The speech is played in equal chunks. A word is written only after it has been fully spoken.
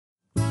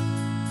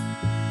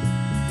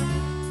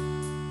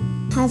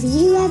Have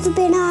you ever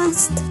been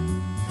asked,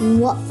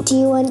 what do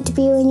you want to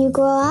be when you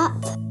grow up?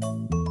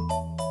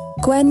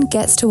 Gwen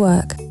gets to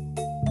work.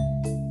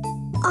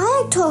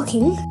 I like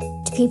talking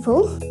to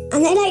people,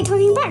 and they like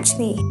talking back to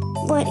me.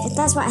 Well,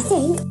 that's what I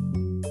think.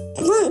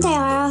 One day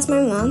I asked my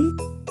mum,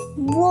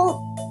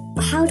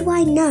 how do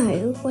I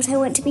know what I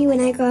want to be when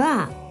I grow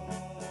up?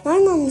 My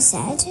mum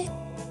said,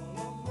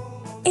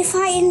 if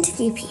I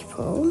interview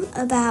people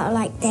about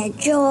like their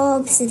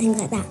jobs and things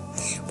like that,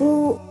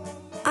 well,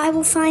 I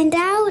will find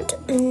out,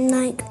 and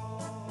like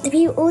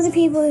all the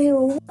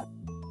people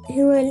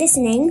who are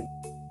listening,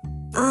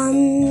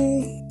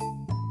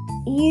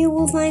 you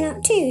will find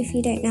out too if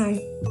you don't know.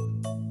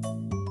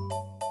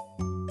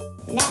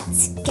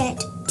 Let's get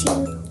to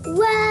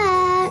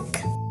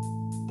work.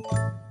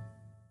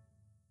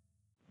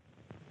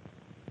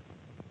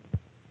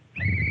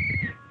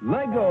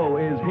 Lego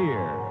is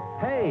here.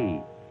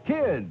 Hey,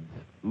 kids,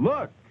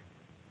 look.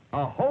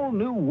 A whole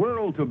new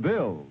world to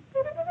build.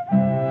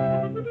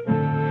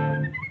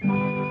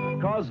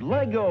 'Cause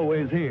Lego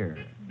is here.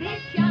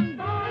 This young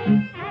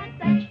boy had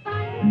such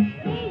fun.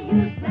 He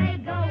used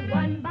Lego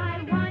one by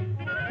one.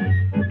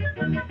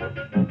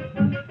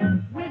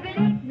 With a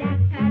knick-knack,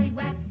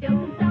 paddywhack,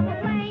 built himself a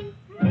plane.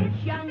 This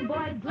young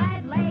boy's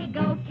glad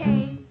Lego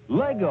came.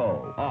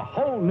 Lego, a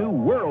whole new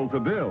world to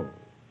build.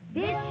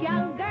 This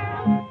young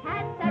girl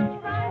had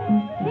such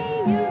fun. She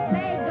used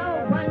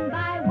Lego one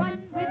by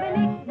one. With a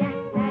knick-knack,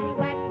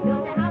 paddywhack,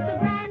 built a house of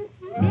grand.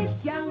 This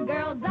young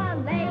girl's a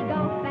Lego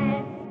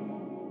fan.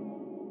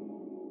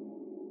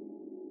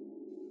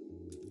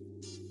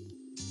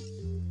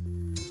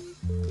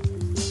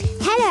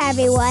 Hello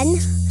everyone,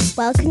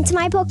 welcome to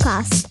my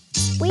podcast.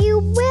 We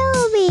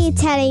will be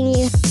telling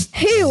you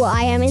who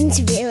I am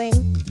interviewing.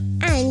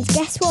 And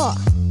guess what?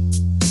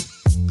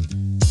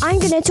 I'm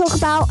going to talk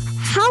about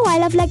how I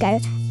love Lego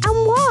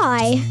and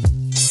why.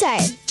 So,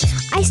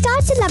 I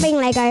started loving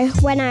Lego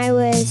when I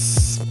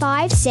was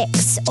 5,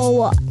 6 or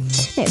what?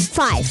 No,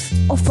 5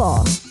 or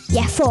 4.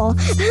 Yeah, 4.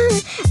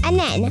 And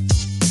then,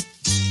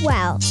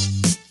 well,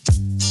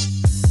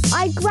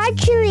 I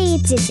gradually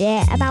did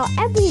it about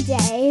every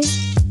day.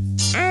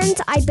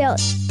 And I built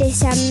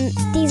these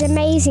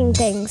amazing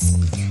things.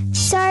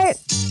 So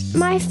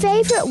my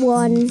favourite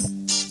one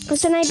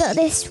was when I built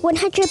this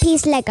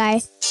 100-piece Lego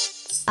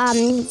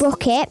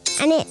rocket,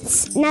 and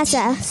it's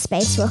NASA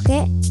space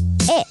rocket.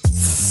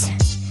 It's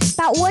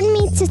about 1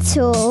 metre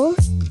tall.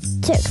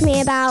 Took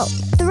me about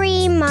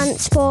 4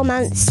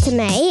 months to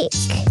make.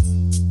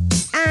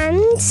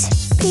 And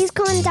please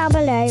comment down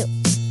below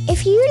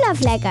if you love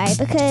Lego,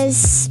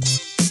 because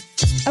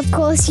of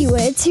course you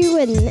would. Who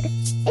wouldn't?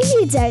 If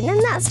you don't,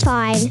 then that's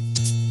fine.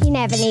 You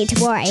never need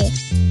to worry.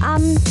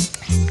 And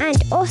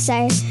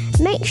also,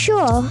 make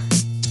sure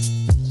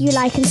you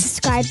like and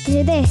subscribe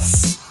to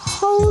this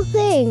whole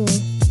thing.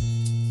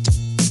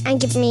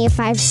 And give me a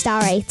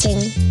 5-star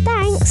rating.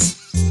 Thanks.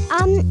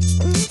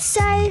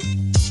 So, I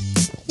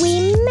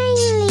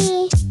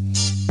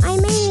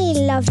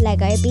mainly love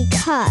Lego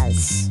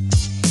because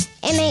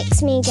it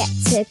makes me get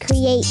to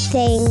create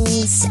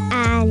things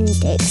and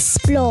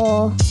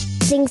explore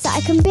things that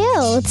I can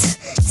build.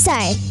 So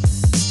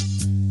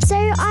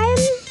I'm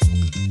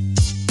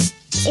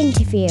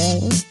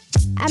interviewing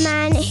a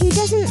man who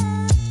doesn't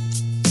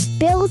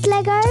build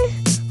Lego,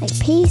 like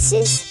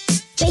pieces,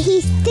 but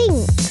he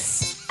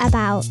thinks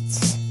about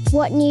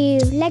what new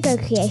Lego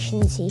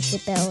creations he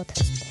should build.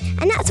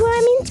 And that's what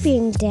I'm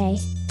interviewing today.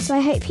 So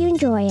I hope you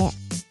enjoy it.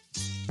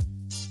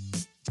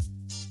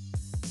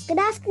 Good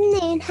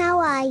afternoon, how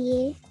are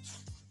you?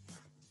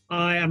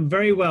 I am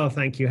very well,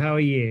 thank you. How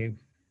are you?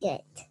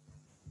 Good.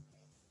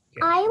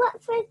 Are you up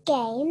for a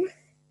game?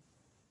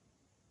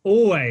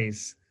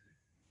 Always.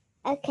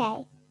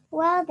 Okay,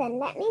 well then,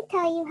 let me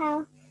tell you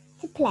how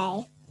to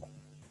play.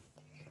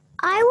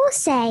 I will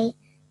say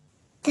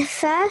the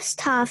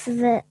first half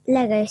of a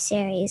Lego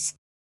series,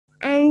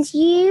 and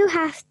you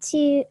have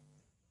to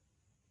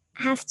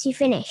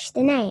finish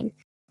the name.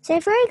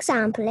 So for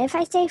example, if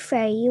I say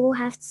Fro, you will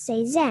have to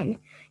say Zen.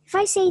 If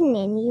I say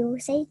Nin, you will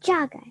say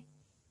Jago.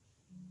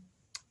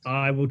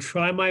 I will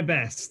try my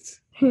best.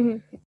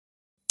 Mo.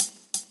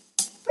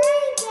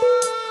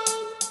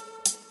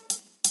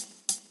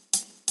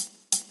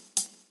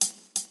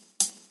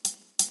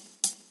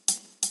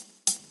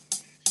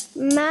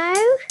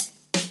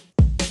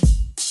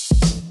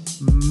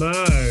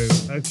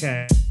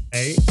 Okay.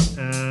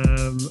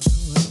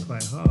 That's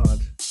quite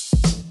hard.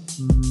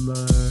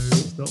 Mo.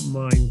 It's not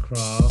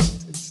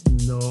Minecraft. It's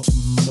not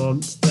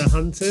Monster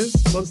Hunters.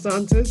 Monster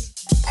Hunters?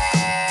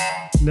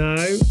 No.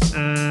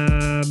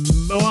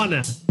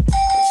 Moana.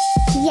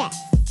 Yes.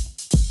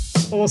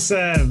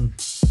 Awesome.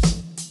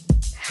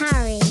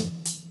 Harry.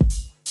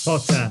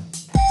 Potter.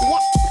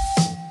 Yep.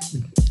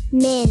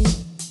 Min.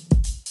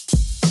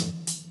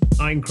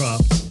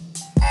 Minecraft.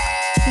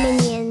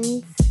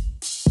 Minions.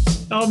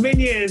 Oh,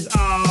 Minions!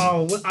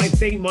 Oh, I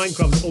think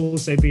Minecraft would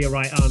also be a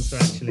right answer,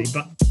 actually,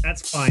 but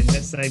that's fine.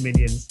 Let's say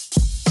Minions.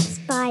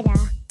 Spider.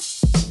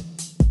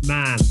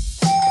 Man.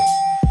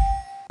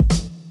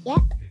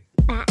 Yep.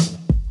 Bat.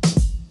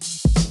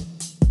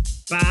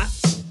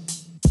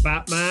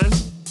 Batman.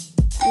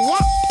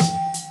 Yep.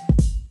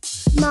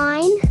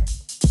 Mine.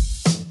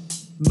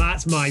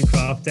 That's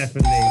Minecraft,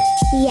 definitely.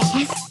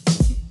 Yes.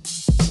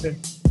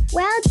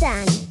 Well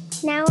done.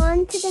 Now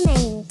on to the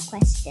main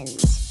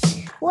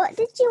questions. What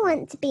did you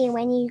want to be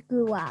when you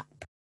grew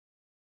up?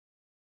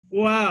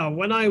 Wow,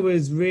 when I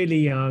was really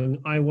young,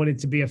 I wanted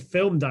to be a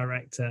film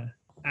director,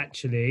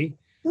 actually.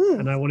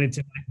 And I wanted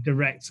to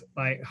direct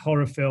like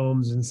horror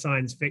films and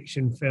science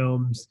fiction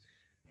films.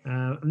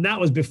 And that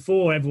was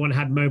before everyone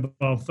had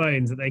mobile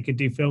phones that they could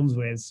do films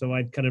with. So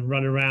I'd kind of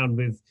run around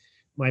with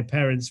my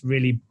parents'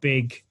 really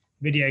big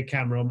video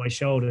camera on my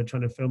shoulder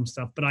trying to film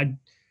stuff. But I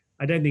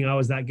don't think I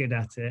was that good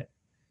at it.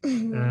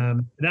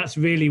 That's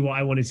really what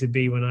I wanted to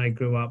be when I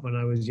grew up, when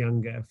I was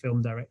younger, a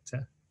film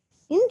director.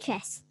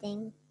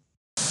 Interesting.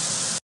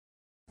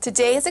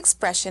 Today's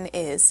expression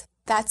is,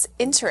 that's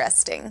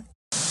interesting.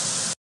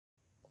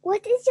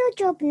 What is your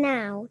job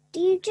now? Do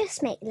you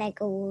just make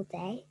Lego all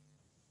day?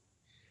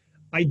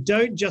 I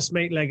don't just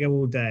make Lego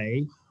all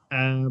day.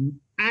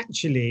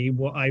 Actually,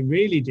 what I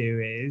really do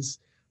is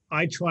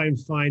I try and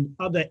find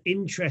other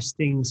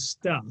interesting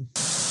stuff.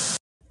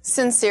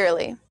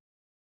 Sincerely.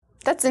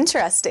 That's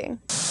interesting.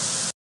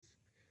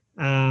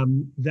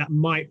 That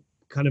might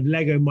kind of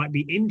Lego might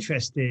be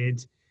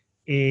interested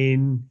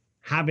in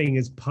having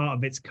as part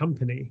of its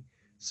company.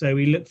 So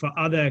we look for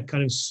other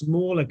kind of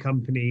smaller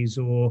companies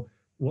or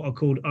what are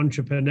called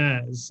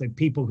entrepreneurs, so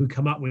people who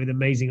come up with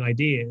amazing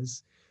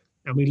ideas.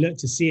 And we look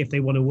to see if they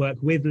want to work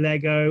with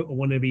Lego or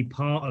want to be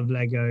part of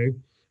Lego.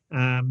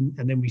 And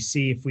then we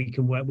see if we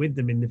can work with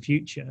them in the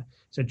future.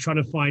 So trying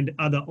to find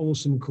other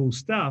awesome, cool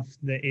stuff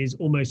that is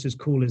almost as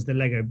cool as the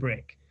Lego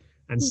brick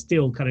and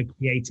still kind of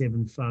creative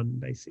and fun,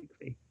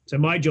 basically. So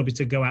my job is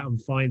to go out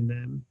and find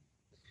them.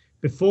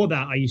 Before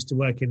that, I used to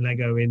work in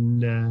Lego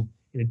in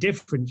a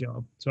different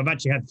job. So I've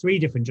actually had 3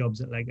 different jobs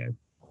at Lego.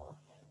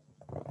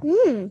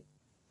 Do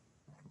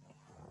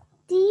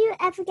you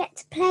ever get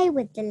to play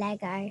with the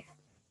Lego?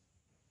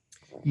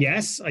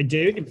 Yes, I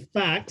do. In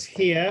fact,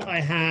 here I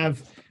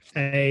have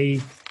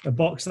a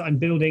box that I'm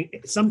building.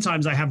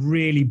 Sometimes I have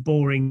really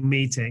boring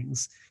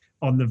meetings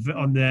on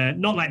the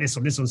not like this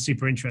one. This one's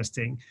super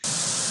interesting.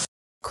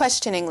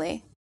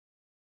 Questioningly.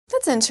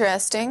 That's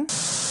interesting.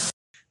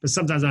 But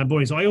sometimes I'm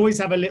boring. So I always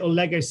have a little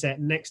Lego set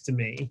next to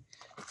me.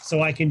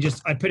 So I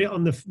put it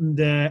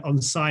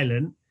on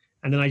silent,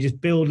 and then I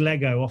just build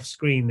Lego off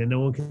screen and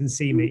no one can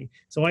see me.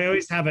 So I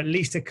always have at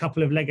least a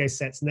couple of Lego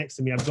sets next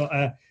to me. I've got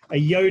a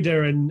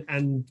Yoda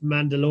and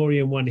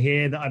Mandalorian one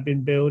here that I've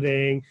been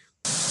building.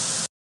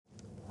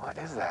 What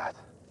is that?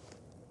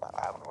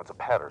 I don't know. It's a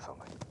pet or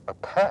something. A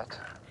pet?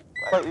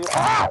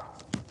 Ow!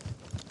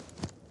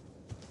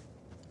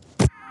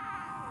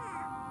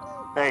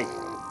 Hey,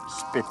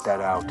 spit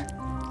that out.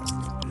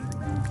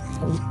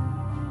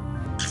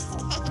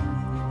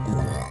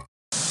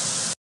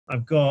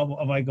 What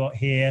have I got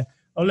here?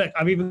 Oh, look,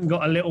 I've even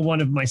got a little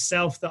one of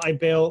myself that I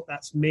built.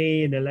 That's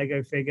me in a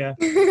Lego figure.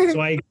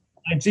 So I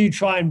do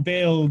try and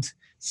build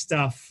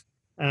stuff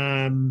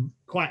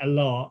quite a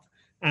lot.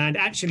 And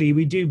actually,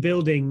 we do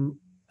building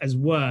as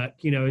work,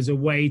 as a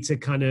way to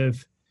kind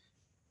of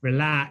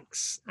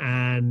relax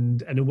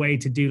and a way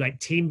to do like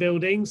team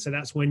building. So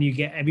that's when you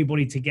get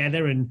everybody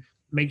together and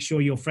make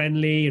sure you're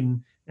friendly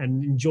and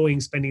enjoying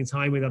spending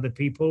time with other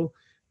people.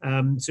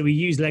 So we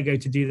use Lego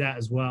to do that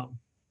as well.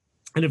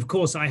 And of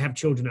course, I have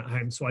children at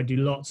home, so I do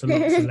lots and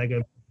lots of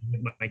Lego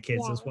with my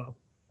kids as well.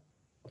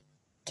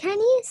 Can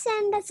you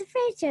send us a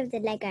photo of the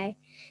Lego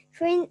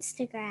for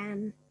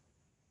Instagram?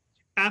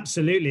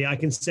 Absolutely. I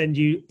can send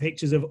you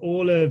pictures of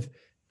all of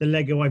the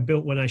Lego I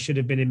built when I should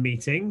have been in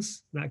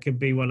meetings. That could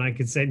be one I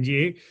could send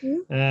you.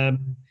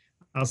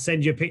 I'll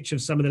send you a picture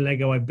of some of the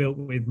Lego I built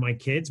with my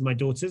kids, my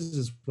daughters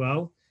as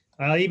well.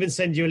 I'll even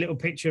send you a little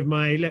picture of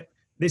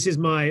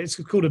it's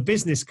called a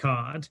business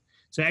card.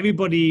 So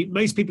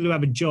most people who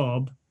have a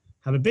job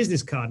have a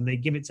business card and they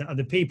give it to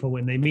other people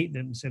when they meet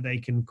them so they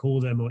can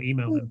call them or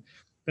email them.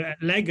 But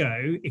at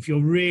Lego, if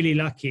you're really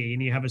lucky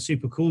and you have a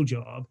super cool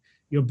job,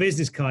 your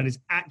business card is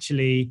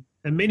actually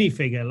a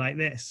minifigure like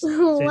this.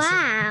 So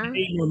Wow.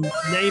 Name on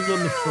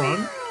the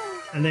front,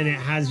 and then it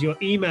has your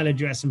email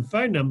address and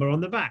phone number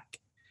on the back.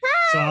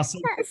 So That's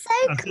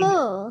so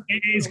cool.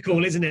 It is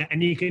cool, isn't it?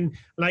 And you can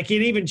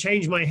even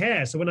change my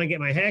hair. So when I get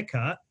my hair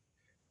cut,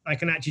 I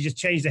can actually just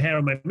change the hair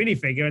on my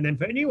minifigure and then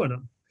put a new one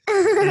on.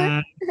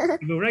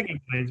 People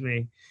recognize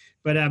me.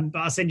 But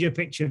I'll send you a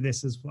picture of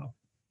this as well.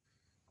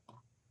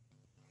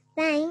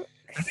 Thanks.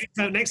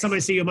 Next time I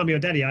see your mummy or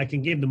daddy, I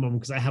can give them one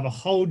because I have a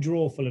whole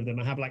drawer full of them.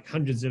 I have like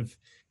hundreds of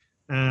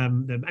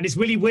them. And it's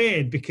really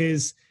weird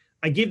because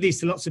I give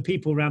these to lots of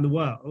people around the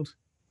world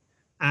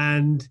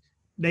and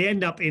they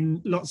end up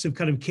in lots of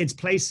kind of kids'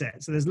 play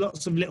sets. So there's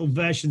lots of little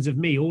versions of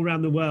me all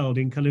around the world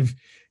in kind of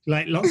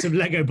like lots of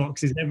Lego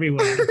boxes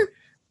everywhere.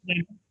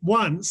 And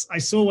once I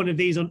saw one of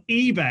these on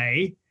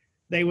eBay,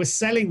 they were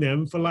selling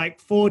them for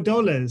like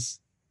 $4.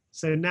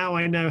 So now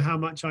I know how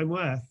much I'm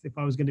worth if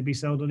I was going to be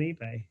sold on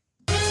eBay.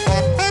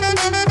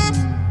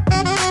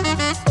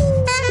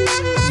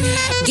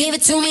 Give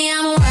it to me,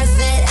 I'm worth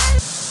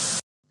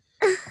it.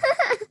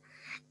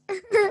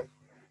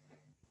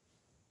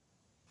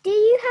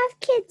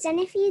 kids? And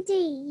if you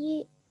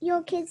do,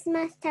 your kids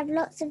must have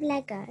lots of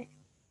Lego.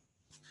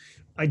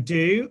 I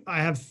do.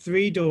 I have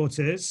 3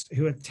 daughters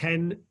who are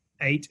 10,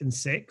 8, and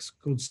 6,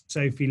 called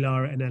Sophie,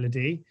 Lara, and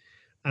Elodie.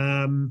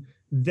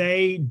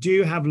 They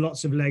do have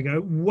lots of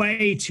Lego,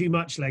 way too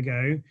much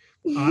Lego.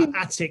 Our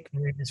attic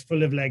room is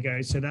full of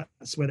Lego, so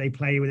that's where they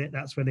play with it.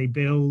 That's where they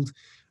build.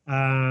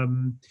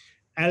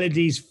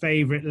 Elodie's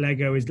favorite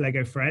Lego is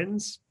Lego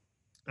Friends.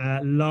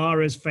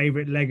 Lara's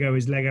favorite Lego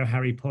is Lego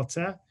Harry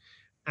Potter.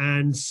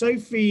 And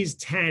Sophie's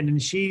 10,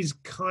 and she's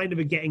kind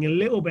of getting a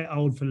little bit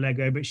old for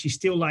Lego, but she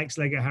still likes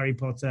Lego Harry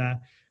Potter.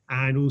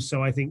 And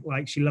also, I think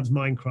she loves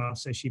Minecraft,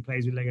 so she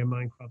plays with Lego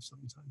Minecraft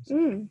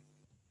sometimes.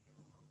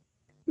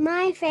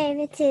 My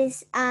favorite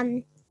is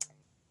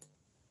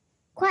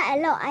quite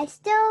a lot. I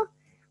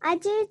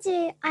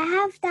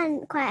have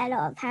done quite a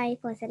lot of Harry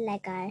Potter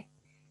Lego,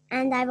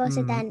 and I've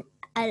also done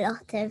a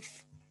lot of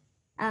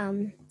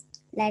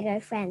Lego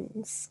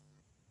Friends.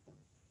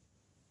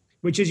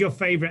 Which is your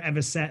favorite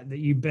ever set that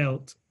you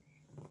built?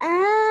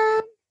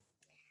 My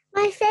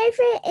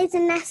favorite is a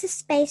NASA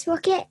space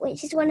rocket,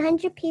 which is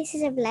 100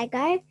 pieces of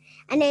Lego,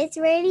 and it's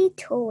really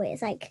tall.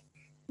 It's like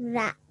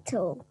that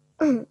tall.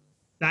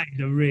 That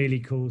is a really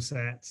cool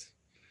set.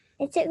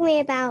 It took me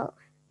about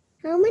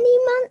how many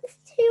months?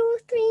 2 or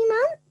 3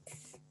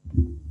 months?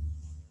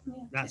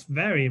 That's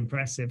very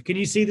impressive. Can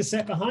you see the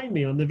set behind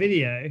me on the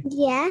video?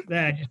 Yeah.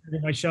 There, just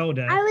over my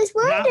shoulder. I was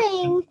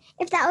wondering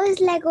if that was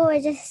Lego or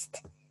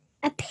just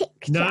a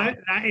picture. No,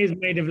 that is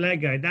made of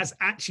Lego. That's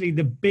actually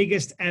the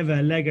biggest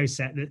ever Lego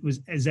set that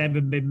has ever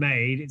been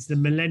made. It's the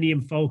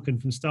Millennium Falcon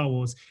from Star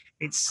Wars.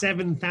 It's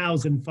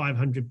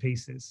 7,500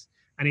 pieces,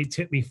 and it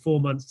took me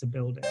 4 months to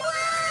build it.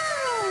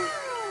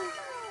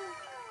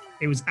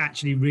 It was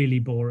actually really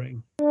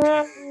boring.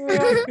 But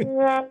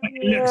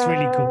it looks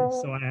really cool,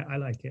 so I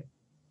like it.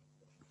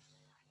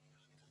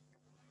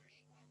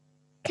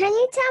 Can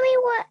you tell me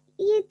what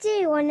you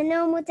do on a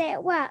normal day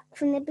at work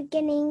from the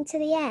beginning to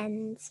the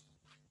end?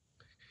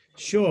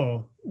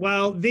 Sure.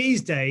 Well,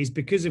 these days,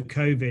 because of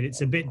COVID,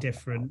 it's a bit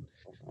different.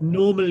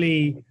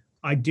 Normally,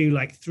 I do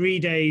like 3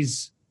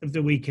 days of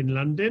the week in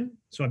London.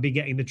 So I'd be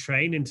getting the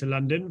train into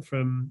London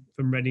from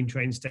Reading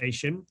train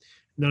station. And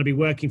then I'll be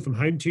working from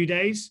home 2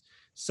 days.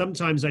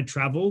 Sometimes I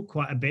travel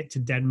quite a bit to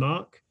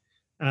Denmark,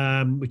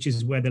 which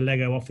is where the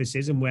Lego office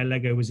is and where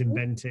Lego was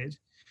invented.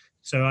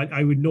 So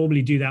I would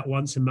normally do that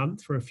once a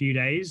month for a few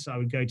days. I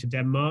would go to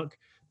Denmark.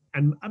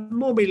 And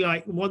normally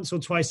like once or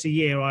twice a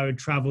year, I would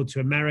travel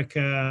to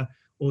America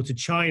or to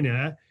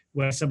China,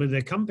 where some of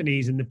the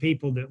companies and the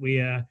people that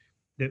are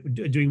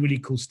doing really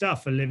cool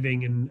stuff are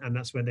living, and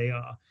that's where they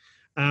are.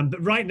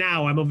 But right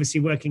now, I'm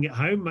obviously working at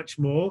home much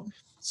more.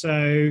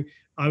 So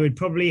I would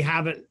probably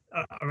have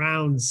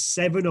around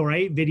 7 or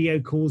 8 video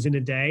calls in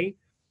a day.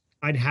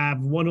 I'd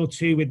have 1 or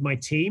 2 with my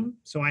team.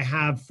 So I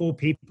have 4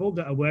 people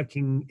that are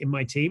working in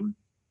my team.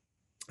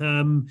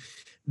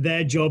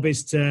 Their job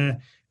is to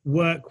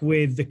work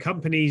with the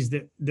companies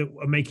that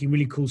are making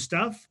really cool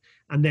stuff,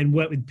 and then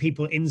work with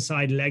people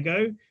inside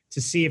Lego to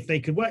see if they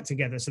could work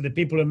together. So the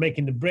people who are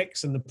making the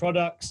bricks and the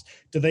products,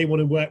 do they want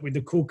to work with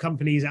the cool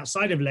companies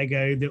outside of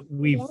Lego that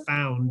we've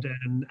found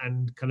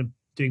and kind of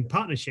doing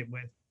partnership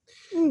with?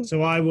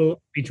 So I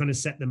will be trying to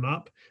set them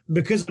up.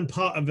 Because I'm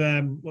part of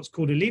what's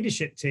called a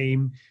leadership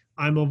team,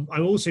 I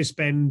also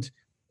spend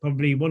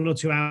probably 1 or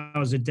 2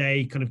 hours a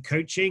day kind of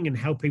coaching and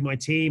helping my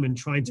team and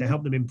trying to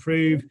help them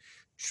improve,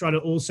 trying to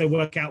also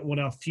work out what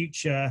our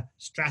future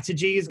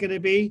strategy is going to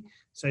be.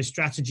 So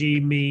strategy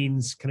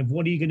means kind of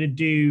what are you going to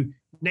do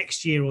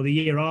next year or the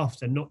year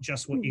after, not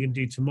just what you can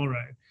do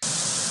tomorrow.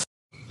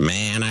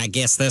 Man, I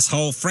guess this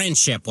whole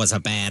friendship was a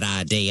bad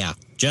idea,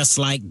 just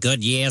like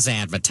Goodyear's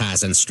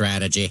advertising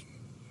strategy.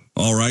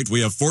 All right,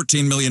 we have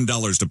 $14 million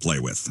to play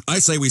with. I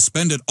say we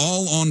spend it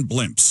all on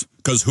blimps,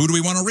 because who do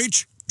we want to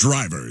reach?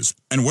 Drivers.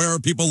 And where are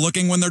people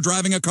looking when they're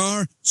driving a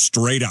car?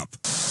 Straight up.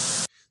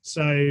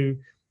 So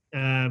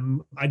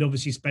I'd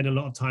obviously spend a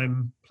lot of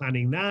time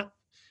planning that.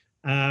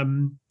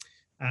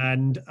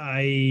 And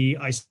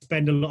I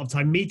spend a lot of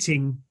time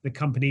meeting the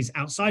companies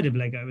outside of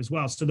Lego as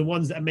well. So the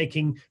ones that are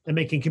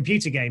making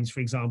computer games, for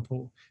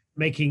example,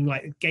 making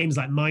like games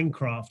like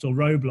Minecraft or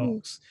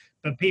Roblox,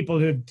 but people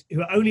who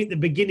are only at the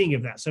beginning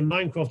of that. So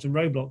Minecraft and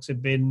Roblox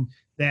have been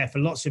there for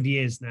lots of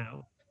years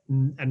now,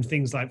 and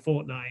things like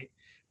Fortnite.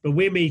 But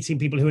we're meeting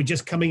people who are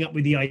just coming up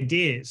with the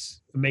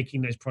ideas for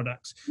making those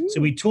products. So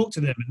we talk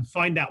to them and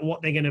find out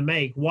what they're going to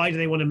make. Why do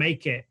they want to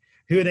make it?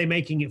 Who are they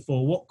making it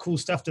for? What cool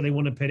stuff do they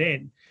want to put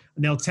in?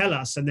 And they'll tell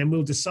us, and then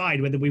we'll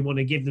decide whether we want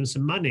to give them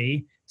some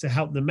money to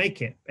help them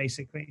make it,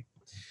 basically.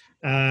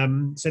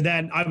 So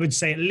then I would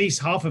say at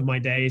least half of my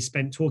day is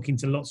spent talking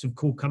to lots of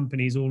cool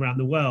companies all around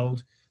the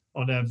world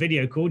on a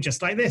video call,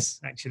 just like this,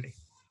 actually.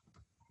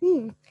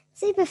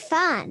 Super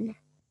fun.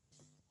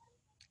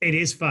 It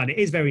is fun. It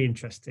is very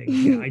interesting.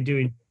 Yeah, I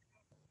do.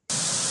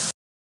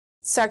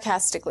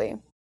 Sarcastically.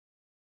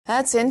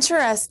 That's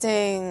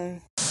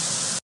interesting.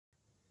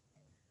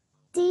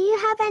 Do you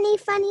have any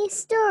funny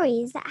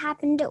stories that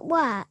happened at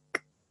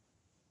work?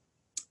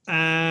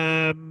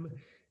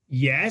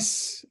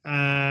 Yes,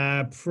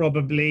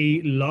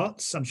 probably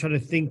lots. I'm trying to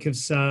think of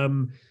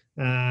some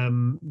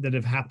that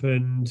have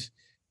happened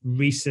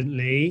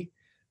recently.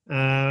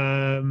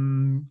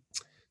 Um,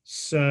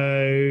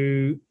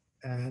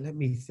 let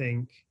me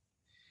think.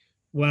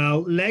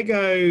 Well,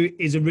 Lego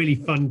is a really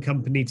fun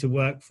company to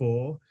work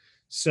for.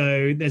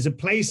 So there's a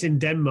place in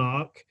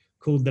Denmark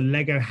called the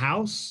Lego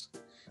House.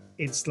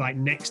 It's like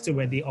next to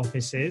where the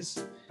office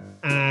is.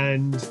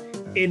 And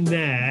in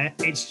there,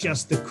 it's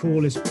just the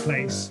coolest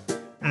place.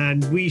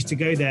 And we used to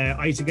go there.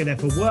 I used to go there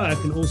for work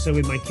and also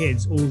with my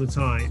kids all the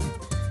time.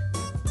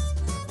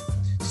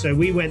 So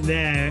we went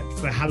there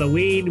for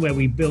Halloween, where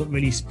we built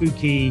really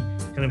spooky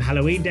kind of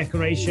Halloween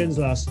decorations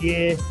last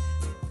year.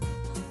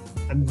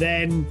 And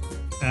then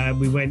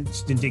we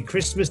went and did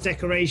Christmas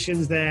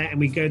decorations there, and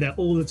we go there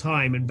all the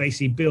time and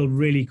basically build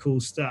really cool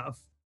stuff.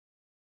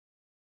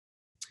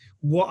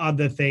 What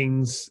other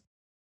things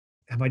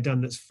have I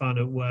done that's fun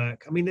at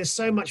work? I mean, there's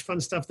so much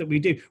fun stuff that we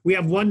do. We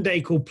have one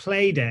day called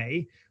Play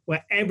Day,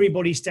 where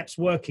everybody steps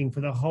working for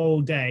the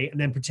whole day and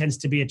then pretends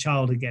to be a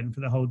child again for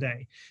the whole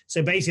day.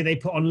 So basically they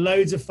put on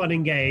loads of fun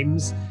and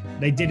games.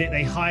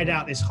 They hired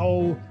out this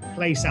whole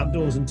place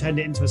outdoors and turned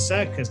it into a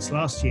circus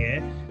last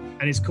year.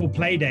 And it's called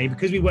Play Day.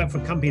 Because we work for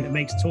a company that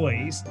makes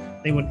toys,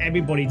 they want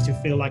everybody to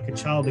feel like a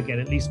child again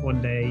at least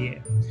one day a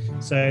year.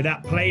 So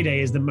that Play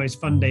Day is the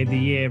most fun day of the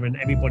year, and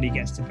everybody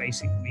gets to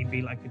basically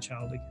be like a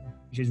child again,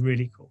 which is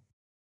really cool.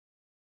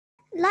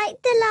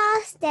 Like the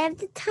last day of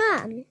the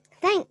term.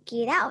 Thank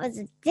you. That was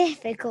a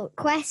difficult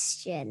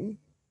question.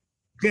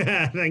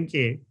 Thank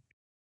you.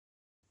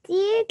 Do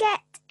you get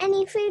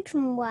any food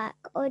from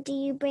work, or do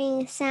you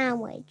bring a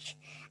sandwich?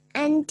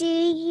 And do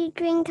you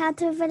drink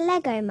out of a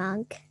Lego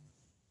mug?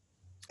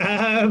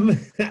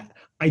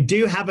 I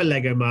do have a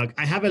Lego mug.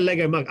 I have a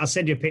Lego mug. I'll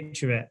send you a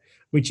picture of it,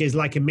 which is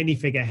like a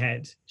minifigure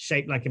head,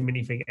 shaped like a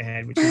minifigure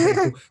head, which is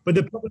really cool. But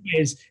the problem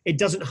is it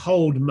doesn't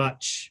hold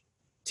much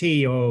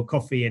tea or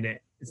coffee in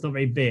it. It's not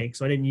very big,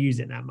 so I didn't use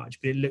it that much,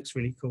 but it looks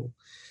really cool.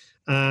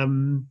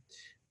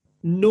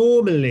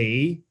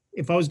 Normally,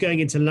 if I was going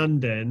into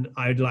London,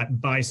 I would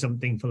like buy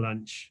something for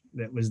lunch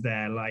that was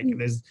there. Like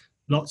there's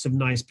lots of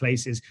nice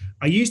places.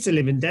 I used to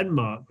live in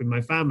Denmark with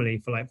my family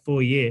for like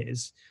 4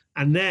 years.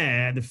 And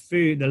there,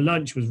 the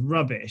lunch was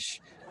rubbish.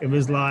 It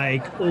was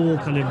like all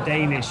kind of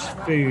Danish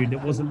food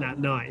that wasn't that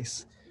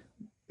nice.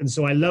 And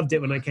so I loved it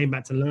when I came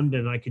back to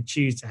London. I could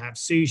choose to have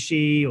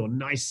sushi or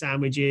nice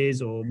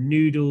sandwiches or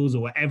noodles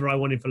or whatever I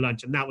wanted for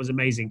lunch. And that was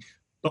amazing,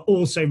 but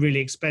also really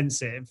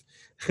expensive,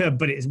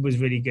 but it was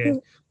really good.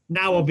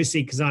 Now,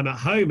 obviously, because I'm at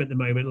home at the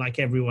moment, like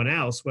everyone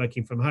else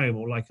working from home,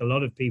 or like a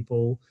lot of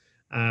people,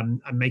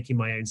 I'm making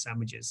my own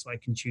sandwiches so I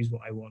can choose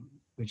what I want,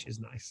 which is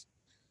nice.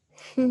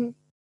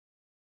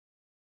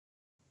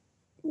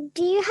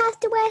 Do you have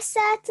to wear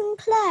certain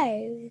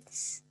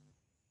clothes?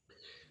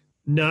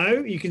 No,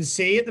 you can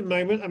see at the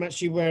moment I'm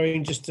actually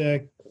wearing just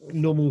a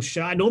normal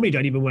shirt. I normally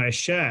don't even wear a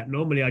shirt.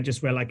 Normally I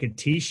just wear like a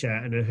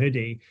t-shirt and a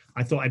hoodie.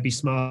 I thought I'd be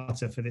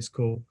smarter for this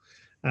call.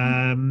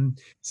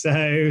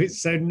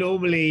 So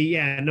normally,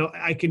 yeah, no,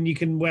 you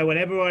can wear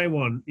whatever I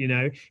want, you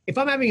know. If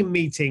I'm having a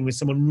meeting with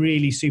someone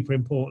really super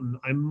important,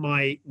 I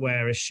might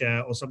wear a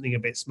shirt or something a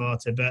bit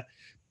smarter, but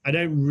I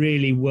don't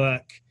really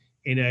work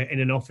in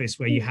an office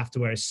where you have to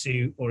wear a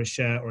suit or a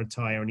shirt or a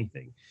tie or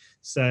anything.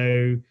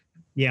 So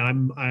yeah,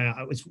 I'm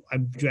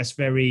dressed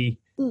very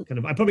kind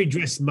of, I probably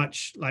dress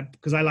much like,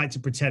 because I like to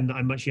pretend that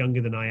I'm much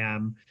younger than I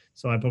am.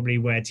 So I probably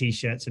wear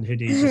t-shirts and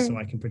hoodies just so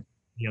I can pretend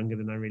I'm younger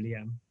than I really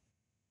am.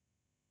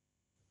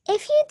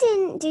 If you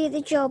didn't do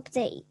the job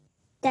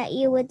that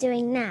you were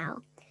doing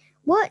now,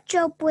 what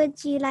job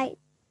would you like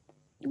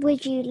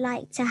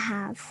to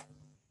have?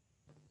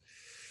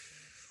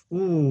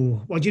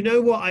 Ooh, well, do you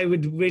know what I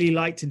would really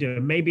like to do?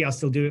 And maybe I'll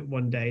still do it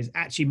one day, is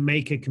actually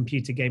make a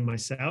computer game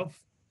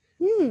myself.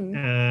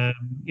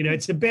 You know,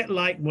 it's a bit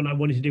like what I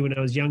wanted to do when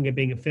I was younger,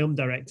 being a film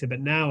director. But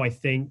now I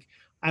think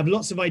I have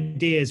lots of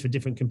ideas for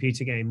different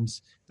computer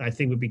games that I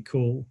think would be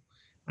cool.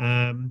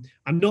 I'm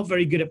not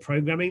very good at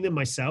programming them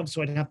myself,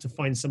 so I'd have to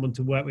find someone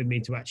to work with me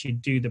to actually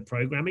do the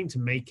programming to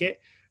make it.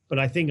 But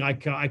I think I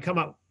come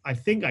up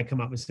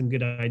with some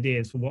good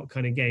ideas for what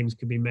kind of games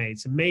could be made.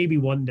 So maybe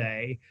one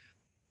day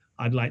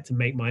I'd like to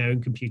make my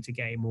own computer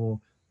game or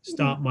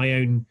start my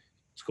own,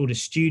 it's called a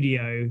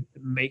studio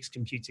that makes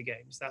computer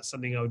games. That's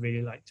something I would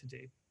really like to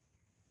do.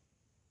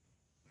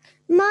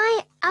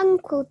 My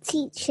uncle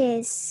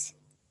teaches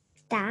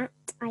that.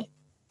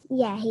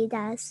 Yeah, he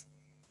does.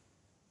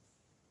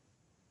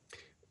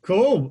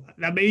 Cool.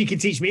 That maybe you can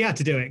teach me how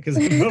to do it, because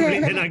probably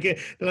then I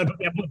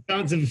probably have more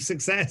chance of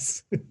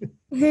success.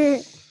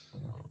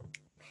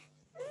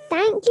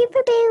 Thank you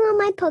for being on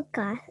my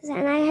podcast,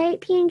 and I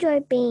hope you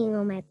enjoyed being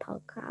on my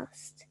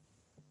podcast.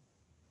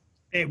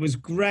 It was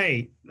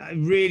great.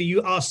 Really,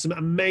 you asked some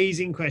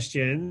amazing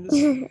questions,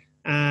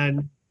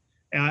 and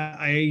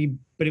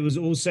but it was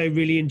also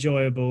really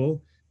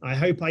enjoyable. I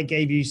hope I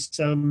gave you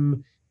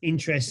some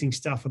interesting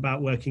stuff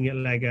about working at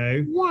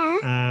Lego.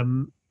 Yeah.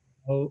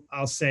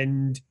 I'll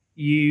send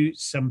you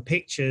some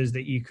pictures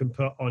that you can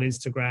put on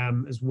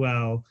Instagram as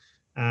well,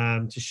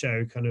 to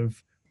show kind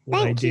of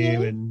what Thank I do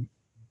you. and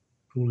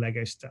cool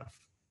Lego stuff.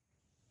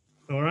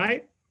 All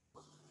right.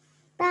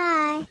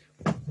 Bye.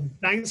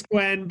 Thanks,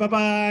 Gwen.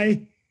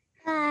 Bye-bye.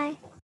 Bye.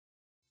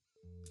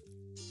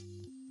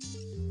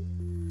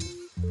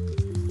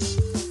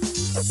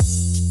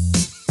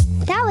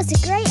 That was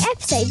a great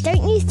episode,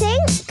 don't you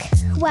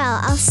think? Well,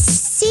 I'll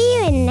see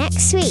you in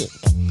next week.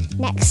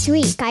 Next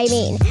week, I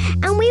mean.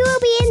 And we will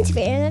be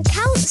interviewing a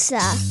counsellor.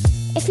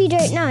 If you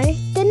don't know,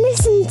 then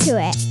listen to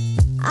it.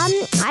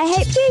 I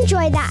hope you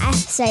enjoyed that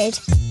episode.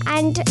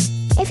 And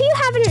if you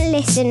haven't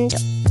listened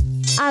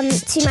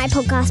to my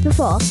podcast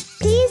before,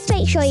 please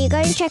make sure you go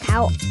and check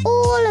out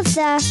all of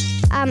the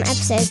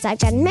episodes I've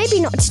done.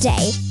 Maybe not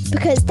today,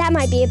 because that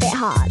might be a bit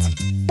hard.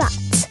 But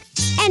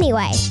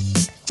anyway,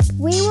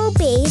 we will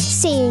be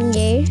seeing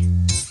you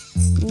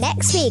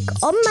next week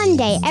on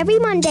Monday. Every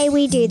Monday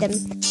we do them.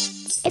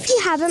 If you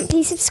haven't,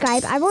 please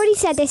subscribe. I've already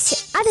said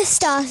this at the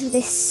start of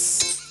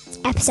this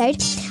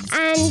episode.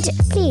 And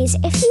please,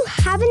 if you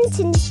haven't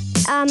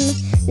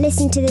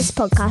listened to this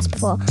podcast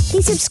before,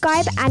 please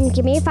subscribe and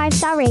give me a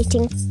 5-star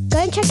rating. Go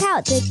and check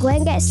out the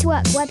Gwen Gets to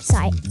Work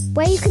website,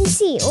 where you can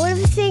see all of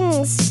the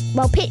things,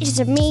 well, pictures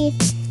of me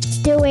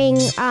doing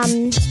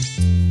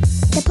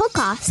the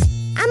podcast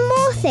and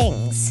more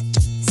things.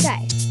 So,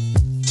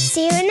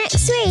 see you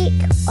next week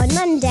on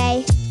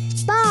Monday.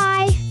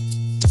 Bye!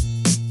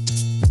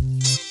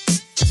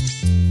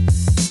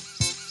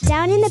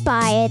 Down in the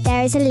bio,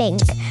 there is a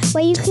link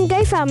where you can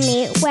go from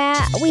me, where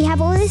we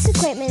have all this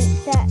equipment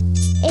that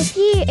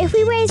if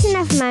we raise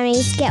enough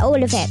money to get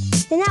all of it,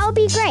 then that will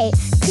be great,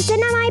 because then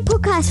my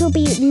podcast will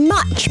be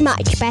much,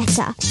 much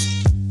better.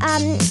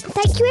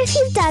 Thank you if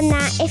you've done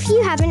that. If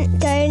you haven't,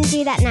 go and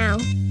do that now.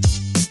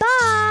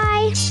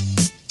 Bye!